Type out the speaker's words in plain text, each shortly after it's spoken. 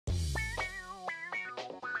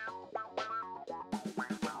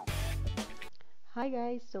Hi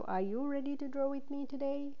guys, so are you ready to draw with me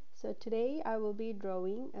today? So today I will be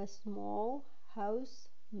drawing a small house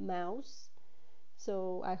mouse.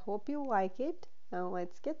 So I hope you like it. Now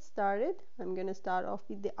let's get started. I'm gonna start off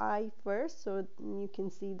with the eye first so you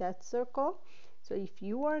can see that circle. So if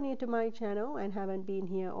you are new to my channel and haven't been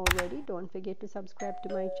here already, don't forget to subscribe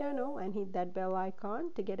to my channel and hit that bell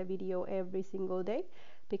icon to get a video every single day,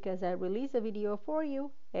 because I release a video for you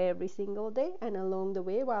every single day, and along the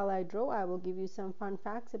way while I draw I will give you some fun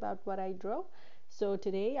facts about what I draw. So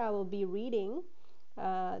today I will be reading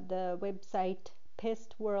the website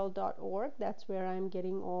pestworld.org. That's where I'm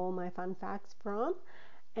getting all my fun facts from,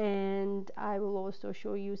 and I will also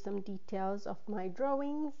show you some details of my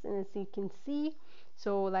drawings. And as you can see,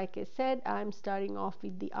 so like I said, I'm starting off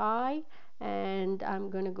with the eye, and I'm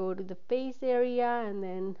gonna go to the face area and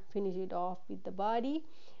then finish it off with the body.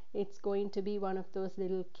 It's going to be one of those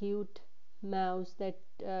little cute mouse that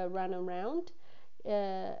run around,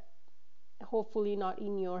 hopefully not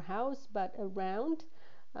in your house but around.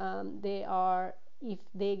 They are, if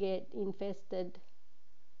they get infested,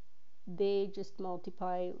 they just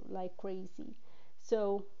multiply like crazy.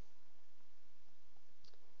 So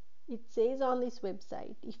it says on this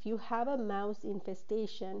website, if you have a mouse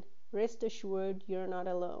infestation, rest assured you're not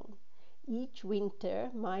alone. Each winter,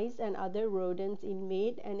 mice and other rodents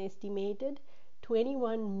invade an estimated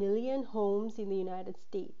 21 million homes in the United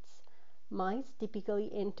States. Mice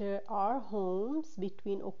typically enter our homes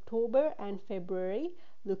between October and February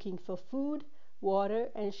looking for food, water,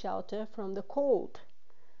 and shelter from the cold.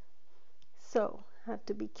 So have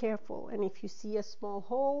to be careful, and if you see a small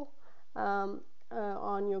hole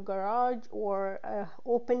on your garage or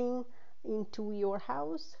opening into your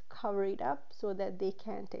house, cover it up so that they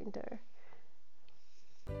can't enter.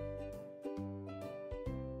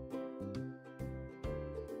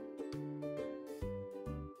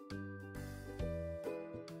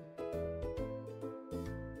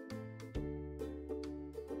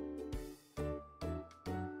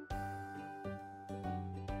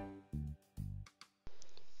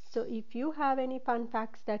 So if you have any fun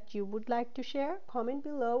facts that you would like to share, comment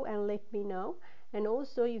below and let me know. And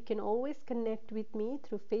also you can always connect with me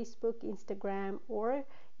through Facebook, Instagram, or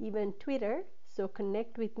even Twitter. So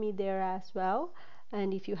connect with me there as well.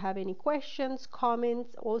 And if you have any questions,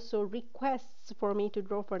 comments, also requests for me to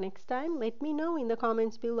draw for next time, let me know in the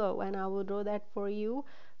comments below and I will draw that for you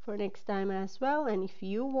for next time as well. And if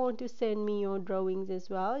you want to send me your drawings as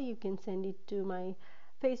well, you can send it to my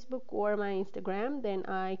Facebook or my Instagram, then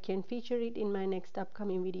I can feature it in my next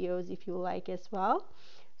upcoming videos if you like as well.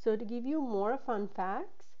 So to give you more fun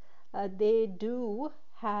facts, they do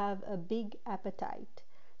have a big appetite.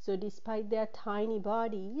 So despite their tiny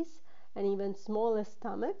bodies and even smaller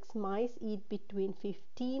stomachs, mice eat between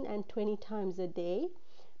 15 and 20 times a day.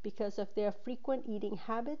 Because of their frequent eating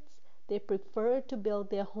habits, they prefer to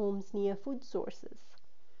build their homes near food sources.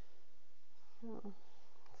 Oh,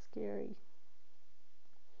 scary.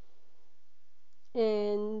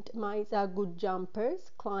 And mice are good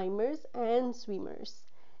jumpers, climbers, and swimmers.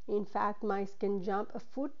 In fact, mice can jump a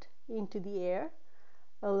foot into the air,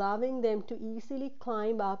 allowing them to easily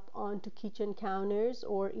climb up onto kitchen counters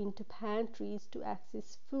or into pantries to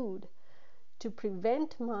access food. To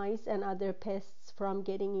prevent mice and other pests from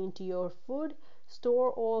getting into your food,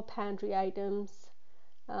 store all pantry items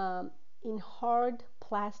in hard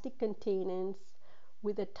plastic containers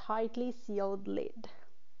with a tightly sealed lid.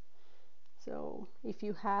 So if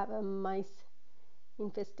you have a mice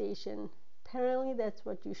infestation, apparently that's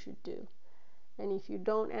what you should do. And if you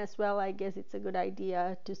don't as well, I guess it's a good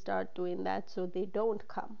idea to start doing that so they don't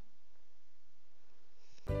come.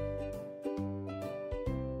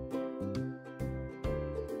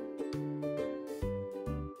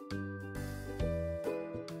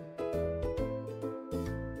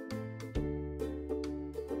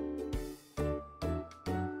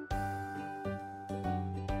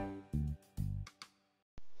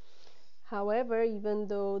 However, even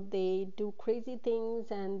though they do crazy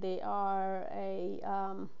things and they are a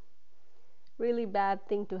really bad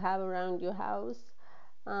thing to have around your house,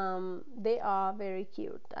 they are very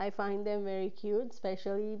cute. I find them very cute,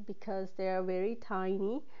 especially because they are very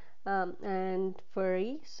tiny and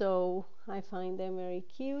furry. So I find them very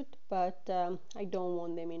cute, but I don't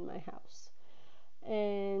want them in my house.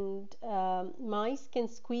 And mice can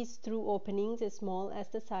squeeze through openings as small as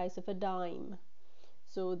the size of a dime.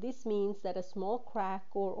 So this means that a small crack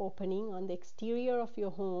or opening on the exterior of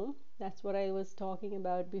your home, that's what I was talking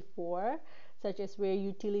about before, such as where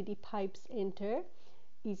utility pipes enter,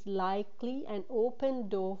 is likely an open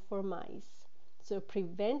door for mice. So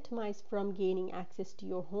prevent mice from gaining access to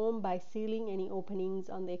your home by sealing any openings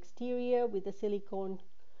on the exterior with a silicone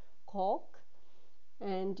caulk.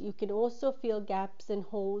 And you can also fill gaps and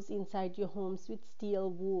holes inside your homes with steel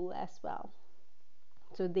wool as well,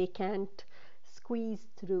 so they can't squeeze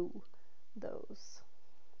through those.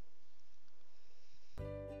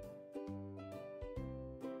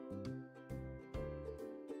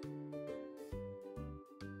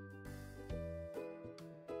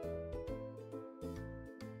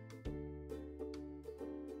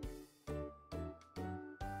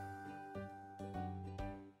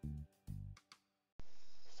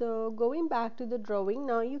 So going back to the drawing,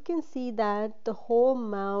 now you can see that the whole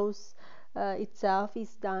mouse itself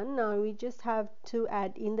is done. Now we just have to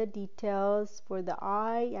add in the details for the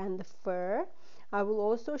eye and the fur. I will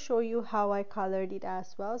also show you how I colored it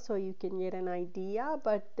as well, so you can get an idea.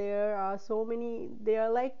 But there are so many, they are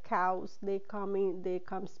like cows. They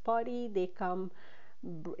come spotty, they come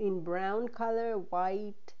in brown color,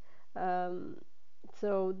 white,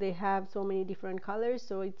 so they have so many different colors,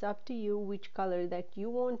 so it's up to you which color that you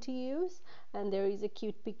want to use. And there is a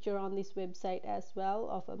cute picture on this website as well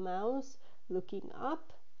of a mouse looking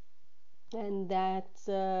up, and that's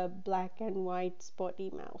a black and white spotty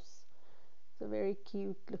mouse. It's a very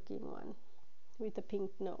cute looking one with a pink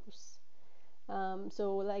nose.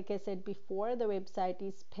 So like I said before, the website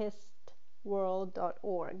is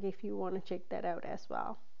pestworld.org if you want to check that out as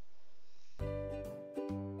well.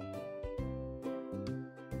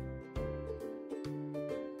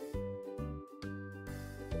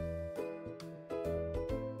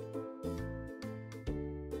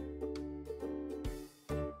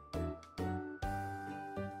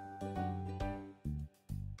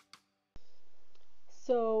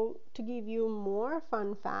 So to give you more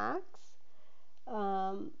fun facts,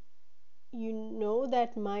 you know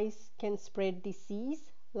that mice can spread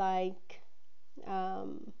disease like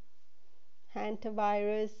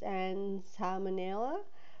hantavirus and salmonella,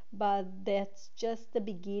 but that's just the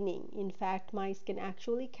beginning. In fact, mice can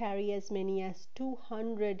actually carry as many as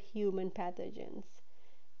 200 human pathogens.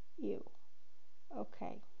 Ew.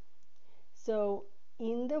 Okay. So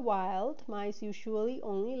in the wild, mice usually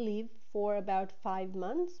only live for about 5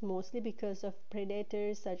 months, mostly because of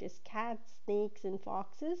predators such as cats, snakes, and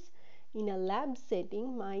foxes. In a lab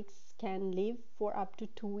setting, mice can live for up to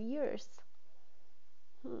 2 years.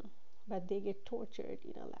 But they get tortured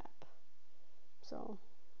in a lab. So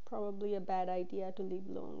probably a bad idea to live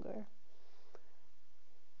longer.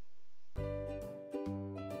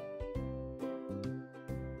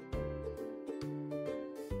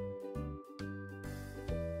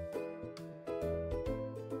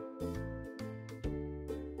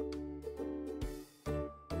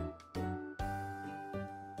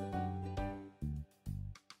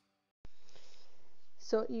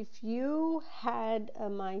 So if you had a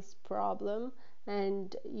mice problem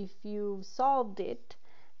and if you solved it,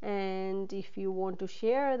 and if you want to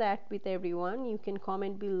share that with everyone, you can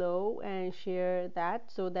comment below and share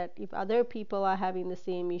that, so that if other people are having the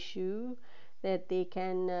same issue, that they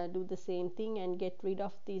can do the same thing and get rid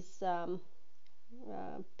of this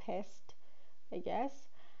pest, I guess.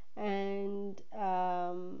 And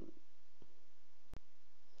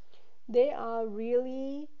they are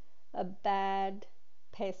really a bad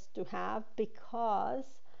pest to have,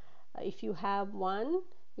 because if you have one,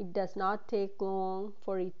 it does not take long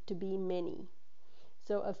for it to be many.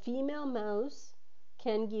 So a female mouse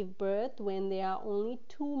can give birth when they are only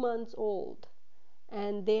 2 months old,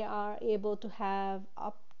 and they are able to have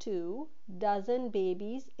up to dozen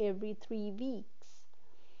babies every 3 weeks.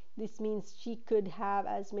 This means she could have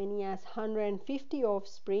as many as 150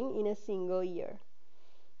 offspring in a single year.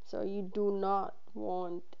 So you do not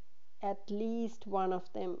want at least one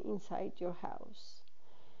of them inside your house.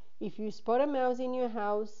 If you spot a mouse in your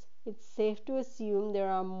house, it's safe to assume there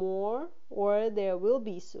are more, or there will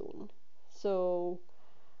be soon. So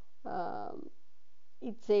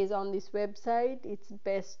it says on this website it's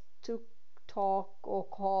best to talk or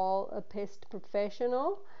call a pest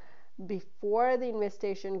professional before the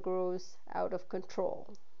infestation grows out of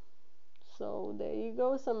control. So there you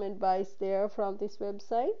go, some advice there from this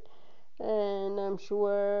website, and I'm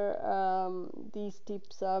sure these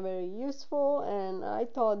tips are very useful, and I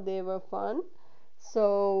thought they were fun.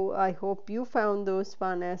 So I hope you found those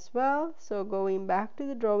fun as well. So going back to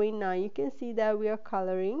the drawing, now you can see that we are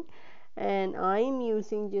coloring, and I'm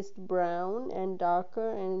using just brown and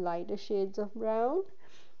darker and lighter shades of brown,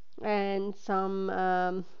 and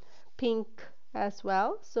some pink as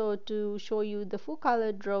well. So to show you the full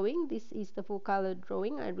color drawing, this is the full color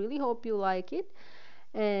drawing. I really hope you like it,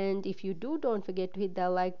 and if you do, don't forget to hit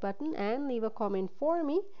that like button and leave a comment for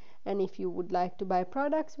me. And if you would like to buy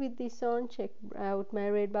products with this on, check out my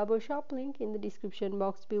Redbubble shop link in the description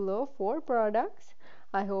box below for products.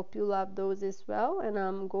 I hope you love those as well, and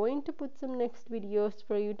I'm going to put some next videos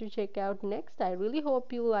for you to check out next. I really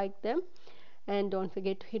hope you like them. And don't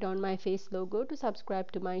forget to hit on my face logo to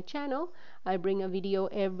subscribe to my channel. I bring a video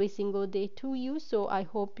every single day to you, so I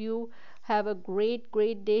hope you have a great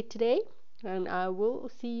day today, and I will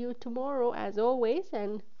see you tomorrow as always,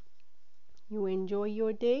 and you enjoy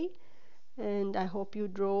your day, and I hope you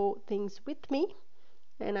draw things with me,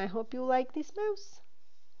 and I hope you like this mouse.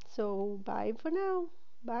 So bye for now.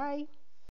 Bye.